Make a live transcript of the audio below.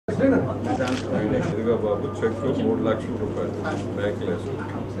ఇదిగో బాబు చెక్ 3 లక్షల రూపాయలు బ్యాంక్ లేదు.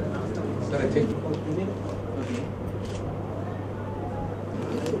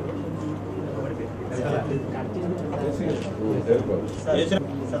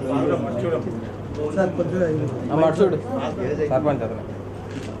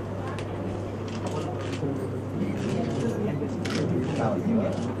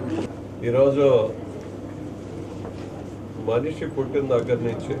 ఈరోజు మనిషి పుట్టిన దగ్గర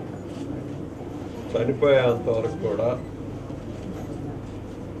నుంచి చనిపోయేంత వరకు కూడా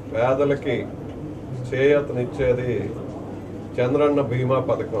పేదలకి చేయూతనిచ్చేది చంద్రన్న బీమా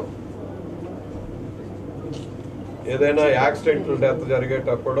పథకం. ఏదైనా యాక్సిడెంటల్ డెత్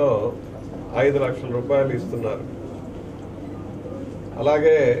జరిగేటప్పుడు 5 లక్షల రూపాయలు ఇస్తున్నారు.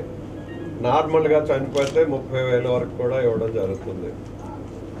 అలాగే నార్మల్గా చనిపోతే 30,000 వరకు కూడా ఇవ్వడం జరుగుతుంది.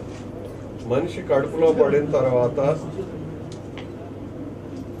 మనిషి కడుపులో పడిన తర్వాత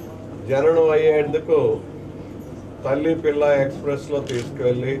జననం అయ్యేందుకు తల్లి పిల్ల ఎక్స్ప్రెస్లో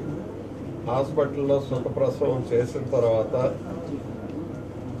తీసుకువెళ్ళి హాస్పిటల్లో సుఖప్రసవం చేసిన తర్వాత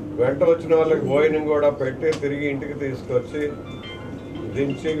వెంట వచ్చిన వాళ్ళకి భోజనం కూడా పెట్టి తిరిగి ఇంటికి తీసుకొచ్చి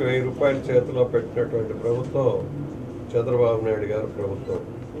దించి 1000 రూపాయలు చేతిలో పెట్టినటువంటి ప్రభుత్వం చంద్రబాబు నాయుడు గారి ప్రభుత్వం.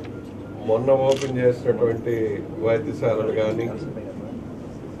 మొన్న ఓపెన్ చేసినటువంటి వైద్యశాలలు కానీ,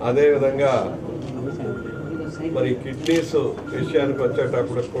 అదేవిధంగా మరి కిడ్నీస్ విషయానికి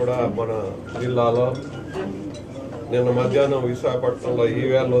వచ్చేటప్పుడు కూడా మన జిల్లాలో నిన్న మధ్యాహ్నం విశాఖపట్నంలో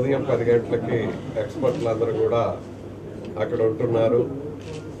ఈవేళ ఉదయం 10 గంటలకి ఎక్స్పర్ట్లు అందరూ కూడా అక్కడ ఉంటున్నారు.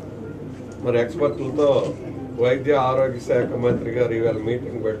 మరి ఎక్స్పర్ట్లతో వైద్య ఆరోగ్య శాఖ మంత్రి గారు ఈవేళ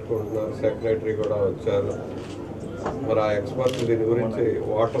మీటింగ్ పెట్టుకుంటున్నారు. సెక్రటరీ కూడా వచ్చారు. మరి ఆ ఎక్స్పర్ట్లు దీని గురించి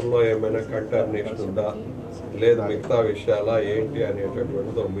వాటర్లో ఏమైనా కంటామినేషన్ ఉందా లేదా మిగతా విషయాలా ఏంటి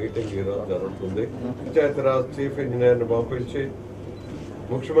అనేటటువంటిది మీటింగ్ ఈరోజు జరుగుతుంది. పంచాయతీరాజ్ చీఫ్ ఇంజనీర్ని పంపించి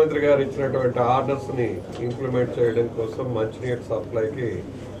ముఖ్యమంత్రి గారు ఇచ్చినటువంటి ఆర్డర్స్ని ఇంప్లిమెంట్ చేయడం కోసం మంచినీటి సప్లైకి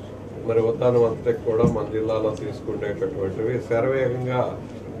మరి ఉద్దానం అంతటికి కూడా మన జిల్లాలో తీసుకునేటటువంటివి శరవేగంగా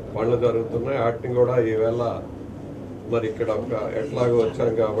పనులు జరుగుతున్నాయి. వాటిని కూడా ఈవేళ మరి ఇక్కడ ఒక ఎట్లాగో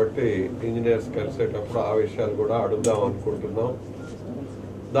వచ్చాం కాబట్టి ఇంజనీర్స్ కలిసేటప్పుడు ఆ విషయాలు కూడా అడుగుదాం అనుకుంటున్నాం.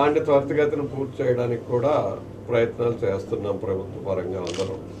 దాన్ని త్వరితగతిన పూర్తి చేయడానికి కూడా ప్రయత్నాలు చేస్తున్నాం ప్రభుత్వ పరంగా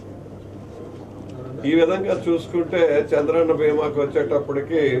అందరం. ఈ విధంగా చూసుకుంటే చంద్రన్న బీమాకు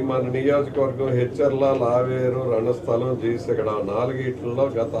వచ్చేటప్పటికి మన నియోజకవర్గం హెచ్చర్ల, లావేరు, రణస్థలం, జీసగడ 4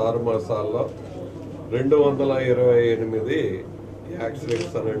 గత 6 మాసాల్లో 228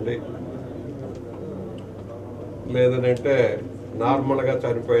 యాక్సిడెంట్స్ అనండి, లేదనంటే నార్మల్గా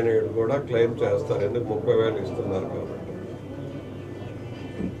చనిపోయిన కూడా క్లెయిమ్ చేస్తారు. ఎందుకు 30,000 ఇస్తున్నారు కాబట్టి.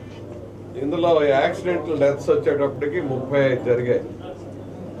 ఇందులో యాక్సిడెంటల్ డెత్స్ వచ్చేటప్పటికి 35 జరిగాయి.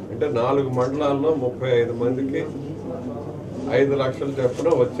 అంటే 4 మండలాల్లో 35 మందికి 5 లక్షలు చొప్పున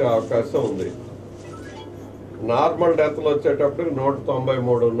వచ్చే అవకాశం ఉంది. నార్మల్ డెత్లు వచ్చేటప్పటికి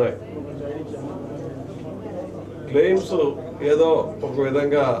 193 ఉన్నాయి. క్లెయిమ్స్ ఏదో ఒక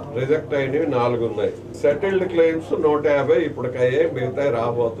విధంగా రిజెక్ట్ అయినవి 4 ఉన్నాయి. సెటిల్డ్ క్లెయిమ్స్ 150 ఇప్పటికయ్యే, మిగతా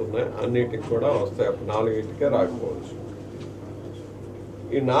రాబోతున్నాయి. అన్నిటికి కూడా వస్తాయి. 4కే రాకపోవచ్చు.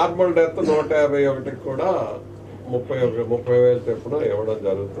 ఈ నార్మల్ డెత్ 151కి కూడా 30,000 చొప్పున ఇవ్వడం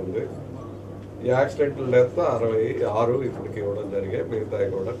జరుగుతుంది. యాక్సిడెంటల్ డెత్ 66 ఇప్పటికి ఇవ్వడం జరిగాయి. మిగతా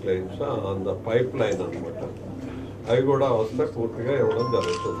కూడా claims on the pipe line అనమాట. అవి కూడా వస్తే పూర్తిగా ఇవ్వడం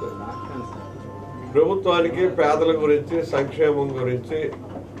జరుగుతుంది. ప్రభుత్వానికి పేదల గురించి, సంక్షేమం గురించి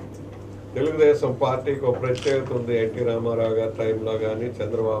తెలుగుదేశం పార్టీకి ఒక ప్రత్యేకత ఉంది. ఎన్టీ రామారావు గారి టైంలో కానీ,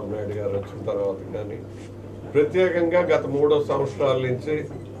 చంద్రబాబు నాయుడు గారు వచ్చిన తర్వాత కానీ ప్రత్యేకంగా గత 3 సంవత్సరాల నుంచి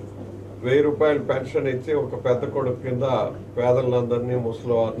 1000 రూపాయలు పెన్షన్ ఇచ్చి ఒక పెద్ద కొడుకు కింద పేదలందరినీ,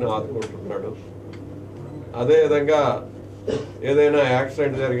 ముసలి వారిని ఆదుకుంటున్నాడు. అదేవిధంగా ఏదైనా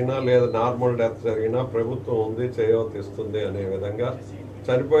యాక్సిడెంట్ జరిగినా లేదా నార్మల్ డెత్ జరిగినా ప్రభుత్వం ఉంది, చేయూతిస్తుంది అనే విధంగా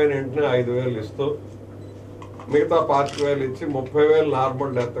చనిపోయిన వెంటనే 5,000 ఇస్తూ మిగతా 5,000 ఇచ్చి 30,000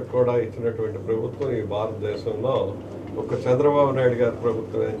 నార్మల్ డెత్ కూడా ఇచ్చినటువంటి ప్రభుత్వం ఈ భారతదేశంలో ఒక చంద్రబాబు నాయుడు గారి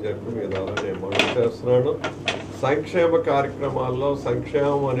ప్రభుత్వం అని చెప్పి మీ ద్వారా నేను మనం చేస్తున్నాను. సంక్షేమ కార్యక్రమాల్లో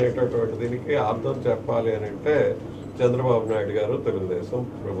సంక్షేమం అనేటటువంటి దీనికి అర్థం చెప్పాలి అని అంటే చంద్రబాబు నాయుడు గారు, తెలుగుదేశం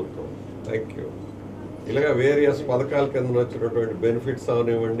ప్రభుత్వం. Thank you. ఇలాగ వేరియస్ పథకాల కింద వచ్చినటువంటి బెనిఫిట్స్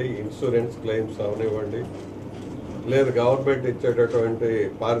అవనివ్వండి, ఇన్సూరెన్స్ క్లెయిమ్స్ అవనివ్వండి, లేదు గవర్నమెంట్ ఇచ్చేటటువంటి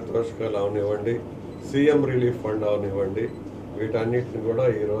పారితోషికాలు అవనివ్వండి, సీఎం రిలీఫ్ ఫండ్ అవనివ్వండి, వీటన్నిటిని కూడా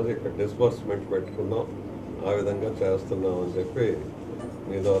ఈరోజు ఇక్కడ డిస్బర్స్మెంట్ పెట్టుకున్నాం. ఆ విధంగా చేస్తున్నాం అని చెప్పి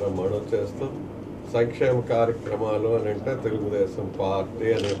మీ ద్వారా మనవి చేస్తూ, సంక్షేమ కార్యక్రమాలు అని అంటే తెలుగుదేశం పార్టీ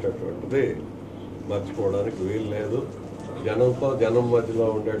అనేటటువంటిది మర్చిపోవడానికి వీలు లేదు. జనంతో, జనం మధ్యలో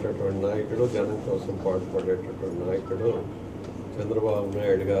ఉండేటటువంటి నాయకుడు, జనం కోసం పాటుపడేటటువంటి నాయకుడు చంద్రబాబు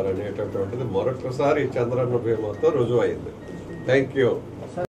నాయుడు గారు అనేటటువంటిది మరొకసారి చంద్రన్న బీమాతో రుజువైంది. Thank you.